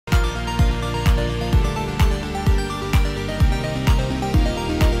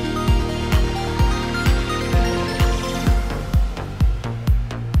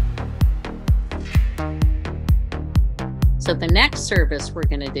So the next service we're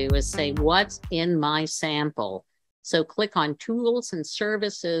going to do is say, what's in my sample? So click on Tools and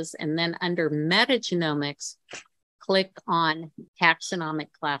Services, and then under Metagenomics, click on Taxonomic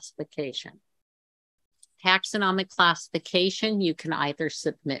Classification. Taxonomic classification, you can either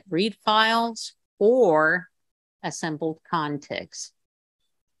submit read files or assembled contigs.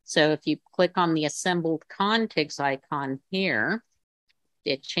 So if you click on the assembled contigs icon here,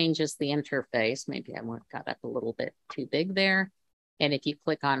 it changes the interface. Maybe I got up a little bit too big there. And if you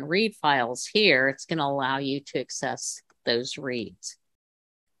click on read files here, it's going to allow you to access those reads.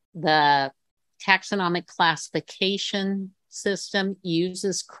 The taxonomic classification system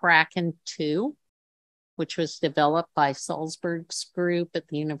uses Kraken 2, which was developed by Salzburg's group at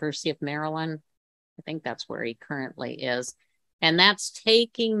the University of Maryland. I think that's where he currently is. And that's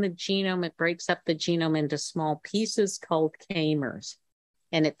taking the genome, it breaks up the genome into small pieces called k-mers.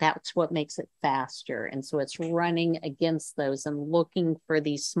 And that's what makes it faster. And so it's running against those and looking for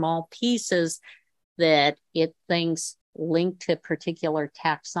these small pieces that it thinks link to particular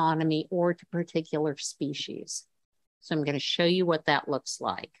taxonomy or to particular species. So I'm going to show you what that looks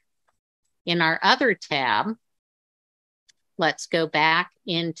like. In our other tab, let's go back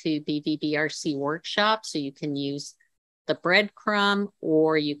into BV-BRC workshop. So you can use the breadcrumb,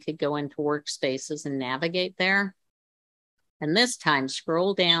 or you could go into workspaces and navigate there. And this time,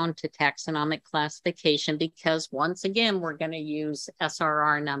 scroll down to taxonomic classification, because once again, we're going to use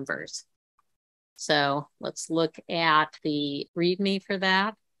SRR numbers. So let's look at the README for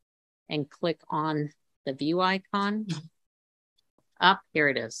that and click on the view icon. Here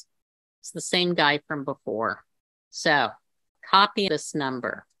it is. It's the same guy from before. So copy this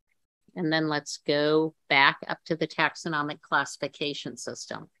number, and then let's go back up to the taxonomic classification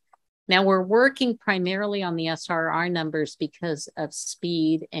system. Now we're working primarily on the SRR numbers because of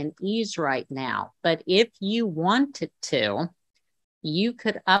speed and ease right now. But if you wanted to, you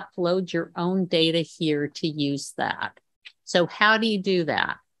could upload your own data here to use that. So how do you do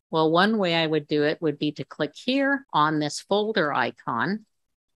that? Well, one way I would do it would be to click here on this folder icon,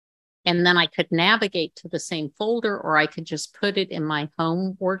 and then I could navigate to the same folder, or I could just put it in my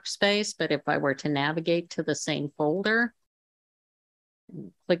home workspace. But if I were to navigate to the same folder,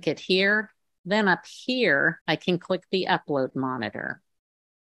 click it here, then up here, I can click the upload monitor.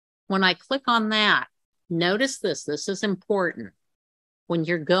 When I click on that, notice this is important. When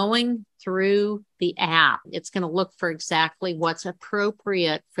you're going through the app, it's going to look for exactly what's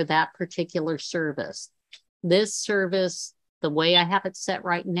appropriate for that particular service. This service, the way I have it set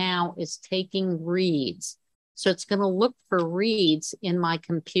right now, is taking reads. So it's going to look for reads in my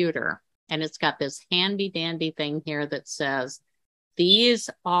computer. And it's got this handy dandy thing here that says, these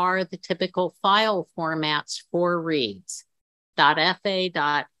are the typical file formats for reads: .fa,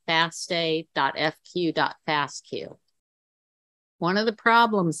 .fasta, .fq, .fastq. One of the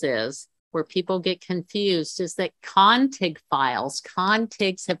problems is, where people get confused, is that contig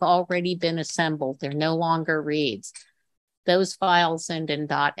contigs have already been assembled. They're no longer reads. Those files end in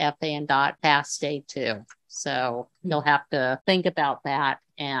 .fa and .fasta too. So you'll have to think about that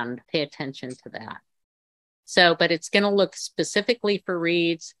and pay attention to that. So, but it's going to look specifically for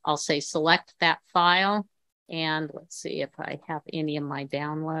reads. I'll say select that file, and let's see if I have any in my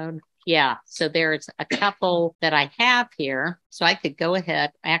download. Yeah, so there's a couple that I have here. So I could go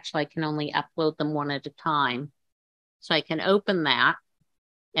ahead. Actually, I can only upload them one at a time. So I can open that,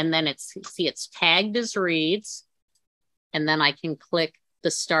 and then it's tagged as reads. And then I can click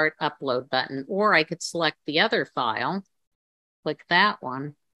the start upload button, or I could select the other file, click that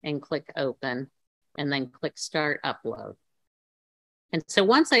one, and click open, and then click start upload. And so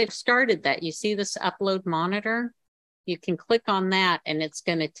once I've started that, you see this upload monitor, you can click on that, and it's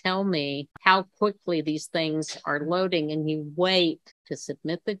going to tell me how quickly these things are loading, and you wait to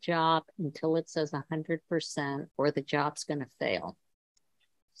submit the job until it says 100%, or the job's going to fail.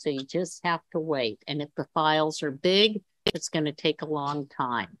 So you just have to wait. And if the files are big, it's going to take a long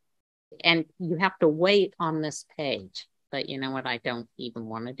time. And you have to wait on this page. But you know what? I don't even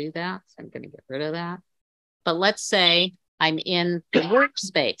want to do that. So I'm going to get rid of that. But let's say I'm in the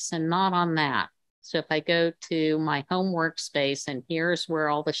workspace and not on that. So if I go to my home workspace, and here's where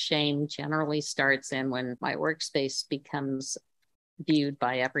all the shame generally starts in when my workspace becomes viewed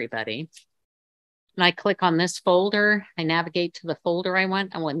by everybody. And I click on this folder, I navigate to the folder I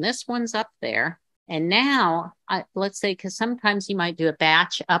want, and when this one's up there, and now, let's say, because sometimes you might do a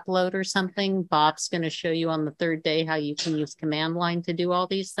batch upload or something, Bob's going to show you on the third day how you can use command line to do all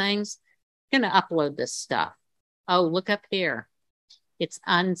these things. I'm going to upload this stuff. Oh, look up here. It's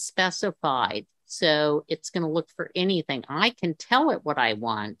unspecified. So it's going to look for anything. I can tell it what I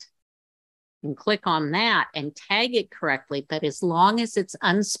want, and click on that and tag it correctly. But as long as it's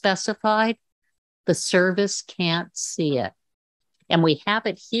unspecified, the service can't see it. And we have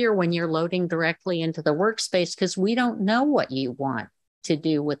it here when you're loading directly into the workspace because we don't know what you want to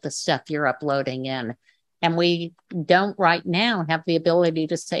do with the stuff you're uploading in. And we don't right now have the ability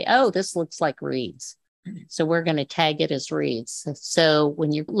to say, oh, this looks like reads. So we're going to tag it as reads. So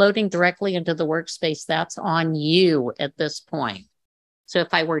when you're loading directly into the workspace, that's on you at this point. So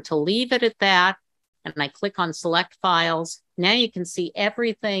if I were to leave it at that and I click on select files, now you can see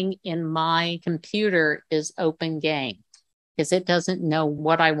everything in my computer is open game because it doesn't know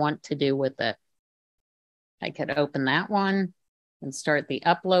what I want to do with it. I could open that one and start the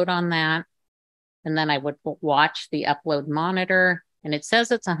upload on that. And then I would watch the upload monitor and it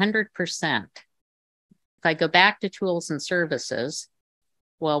says it's 100%. If I go back to tools and services,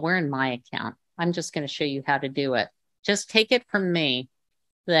 well, we're in my account. I'm just going to show you how to do it. Just take it from me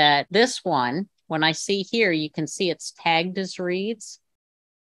that this one, when I see here, you can see it's tagged as reads.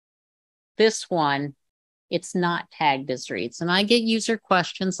 This one, it's not tagged as reads. And I get user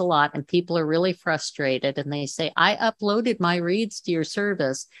questions a lot and people are really frustrated and they say, I uploaded my reads to your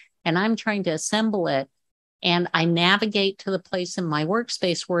service and I'm trying to assemble it. And I navigate to the place in my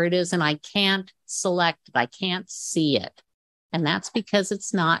workspace where it is and I can't select it. I can't see it. And that's because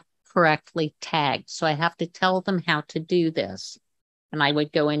it's not correctly tagged. So I have to tell them how to do this. And I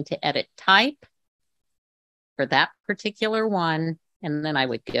would go into edit type for that particular one. And then I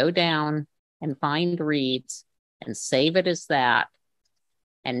would go down and find reads and save it as that.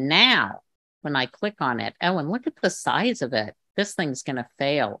 And now when I click on it, oh, and look at the size of it. This thing's going to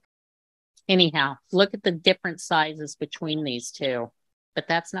fail. Anyhow, look at the different sizes between these two. But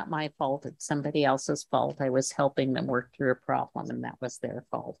that's not my fault. It's somebody else's fault. I was helping them work through a problem, and that was their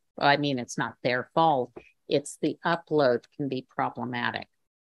fault. Well, I mean, it's not their fault. It's the upload can be problematic.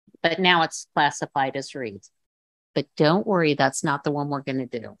 But now it's classified as reads. But don't worry, that's not the one we're going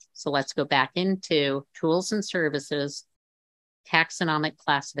to do. So let's go back into Tools and Services, Taxonomic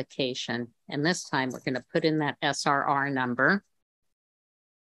Classification. And this time we're going to put in that SRR number.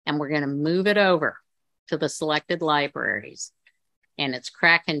 And we're going to move it over to the selected libraries. And it's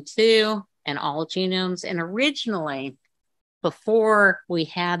Kraken 2 and all genomes. And originally, before we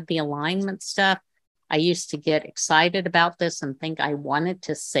had the alignment stuff, I used to get excited about this and think I wanted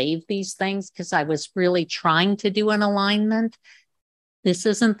to save these things because I was really trying to do an alignment. This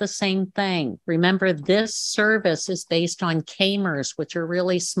isn't the same thing. Remember, this service is based on k-mers, which are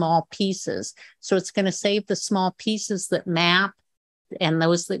really small pieces. So it's going to save the small pieces that map and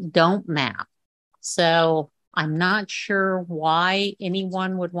those that don't map. So I'm not sure why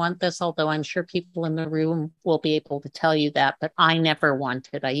anyone would want this, although I'm sure people in the room will be able to tell you that, but I never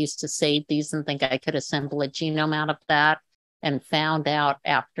wanted. I used to save these and think I could assemble a genome out of that and found out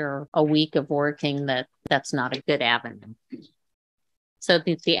after a week of working that that's not a good avenue. So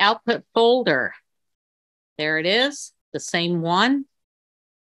the output folder, there it is, the same one.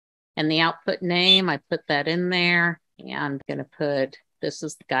 And the output name, I put that in there. And I'm going to put, this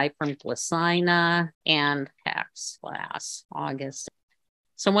is the guy from Glycina and tax class, August.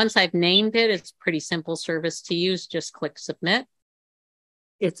 So once I've named it, it's a pretty simple service to use. Just click submit.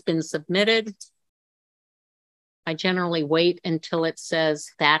 It's been submitted. I generally wait until it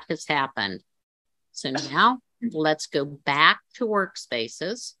says that has happened. So now let's go back to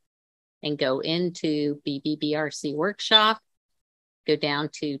workspaces and go into BV-BRC workshop, go down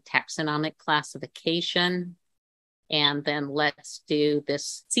to taxonomic classification. And then let's do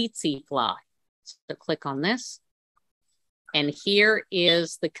this tsetse fly. So click on this. And here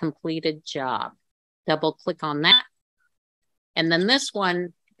is the completed job. Double click on that. And then this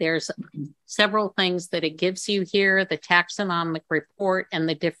one, there's several things that it gives you here, the taxonomic report and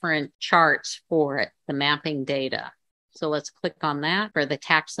the different charts for it, the mapping data. So let's click on that for the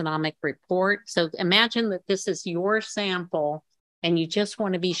taxonomic report. So imagine that this is your sample and you just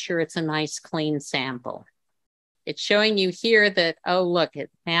want to be sure it's a nice, clean sample. It's showing you here that, oh, look, it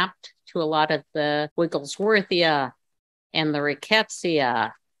mapped to a lot of the Wigglesworthia and the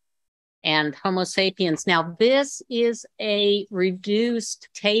Rickettsia and Homo sapiens. Now, this is a reduced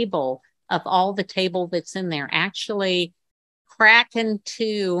table of all the table that's in there. Actually, Kraken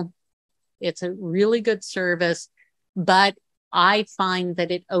 2, it's a really good service, but I find that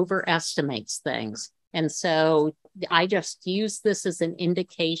it overestimates things. And so I just use this as an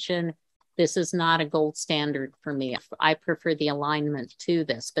indication. This is not a gold standard for me. I prefer the alignment to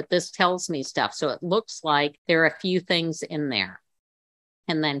this, but this tells me stuff. So it looks like there are a few things in there.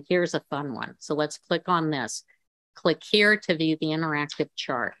 And then here's a fun one. So let's click on this. Click here to view the interactive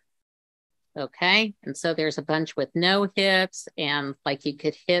chart. Okay, and so there's a bunch with no hits, and like you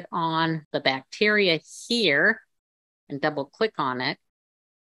could hit on the bacteria here and double click on it.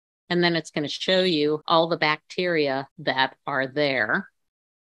 And then it's going to show you all the bacteria that are there.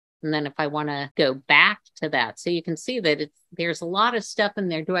 And then if I want to go back to that, so you can see that there's a lot of stuff in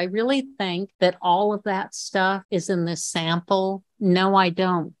there. Do I really think that all of that stuff is in this sample? No, I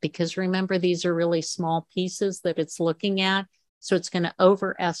don't, because remember, these are really small pieces that it's looking at. So it's going to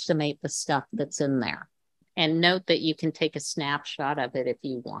overestimate the stuff that's in there. And note that you can take a snapshot of it if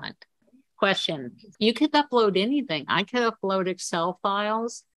you want. Question, you could upload anything. I could upload Excel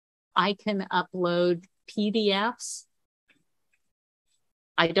files. I can upload PDFs.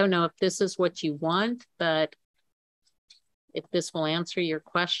 I don't know if this is what you want, but if this will answer your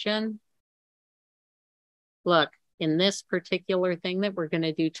question. Look, in this particular thing that we're going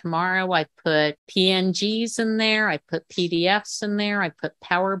to do tomorrow, I put PNGs in there. I put PDFs in there. I put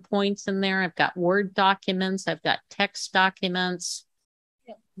PowerPoints in there. I've got Word documents. I've got text documents.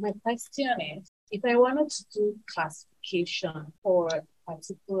 My question is, if I wanted to do classification for a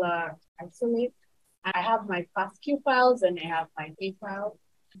particular isolate, I have my FASTQ files and I have my A files.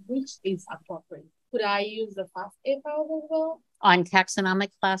 Which is appropriate? Could I use the FASTA files as well? On taxonomic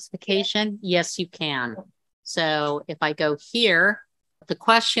classification, yes, you can. So if I go here, the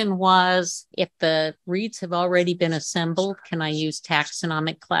question was, if the reads have already been assembled, can I use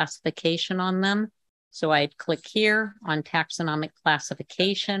taxonomic classification on them? So I'd click here on taxonomic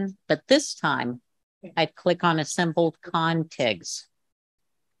classification, but this time I'd click on assembled contigs.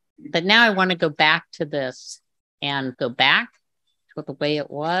 But now I want to go back to this and go back to the way it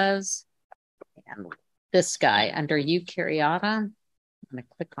was. And this guy under eukaryota, I'm going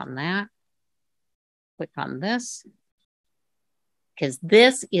to click on that. Click on this. Because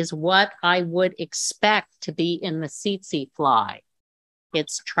this is what I would expect to be in the tsetse fly.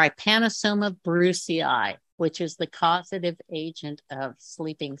 It's Trypanosoma brucei, which is the causative agent of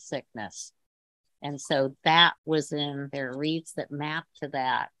sleeping sickness. And so that was in their reads that map to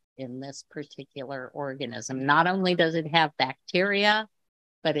that in this particular organism. Not only does it have bacteria,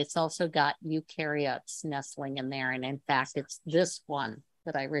 but it's also got eukaryotes nestling in there. And in fact, it's this one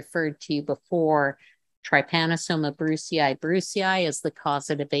that I referred to you before, Trypanosoma brucei. Brucei is the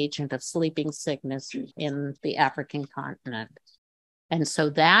causative agent of sleeping sickness in the African continent. And so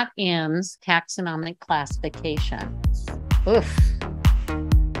that ends taxonomic classification. Oof.